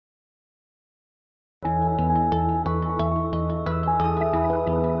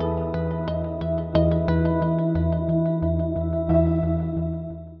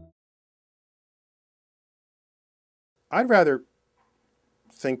I'd rather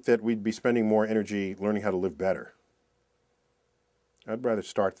think that we'd be spending more energy learning how to live better. I'd rather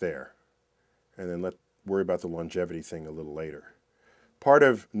start there and then worry about the longevity thing a little later. Part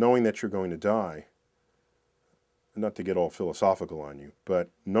of knowing that you're going to die, not to get all philosophical on you, but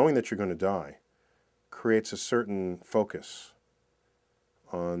knowing that you're going to die creates a certain focus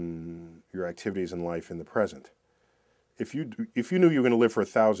on your activities in life in the present. If you knew you were going to live for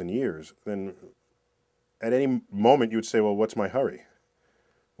 1,000 years, then at any moment you would say, well, what's my hurry?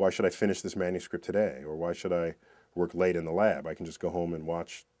 Why should I finish this manuscript today? Or why should I work late in the lab? I can just go home and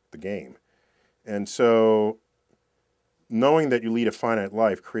watch the game. And so knowing that you lead a finite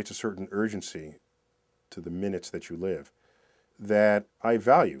life creates a certain urgency to the minutes that you live that I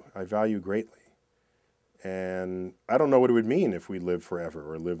value greatly. And I don't know what it would mean if we lived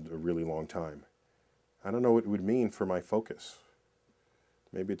forever or lived a really long time. I don't know what it would mean for my focus.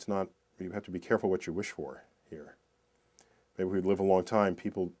 Maybe it's not, you have to be careful what you wish for here. Maybe if we live a long time,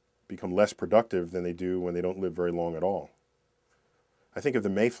 people become less productive than they do when they don't live very long at all. I think of the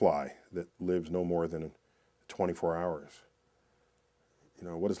mayfly that lives no more than 24 hours. You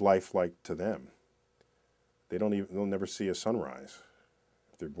know, what is life like to them? They'll never see a sunrise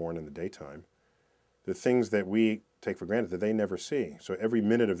if they're born in the daytime. The things that we take for granted that they never see. So every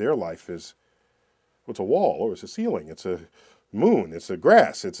minute of their life is, well, it's a wall, or it's a ceiling, it's a moon, it's a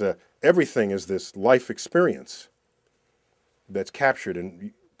grass, everything is this life experience that's captured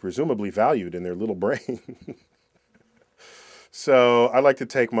and presumably valued in their little brain. So I like to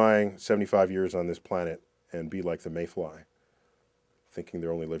take my 75 years on this planet and be like the mayfly, thinking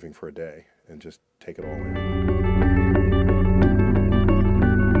they're only living for a day, and just take it all in.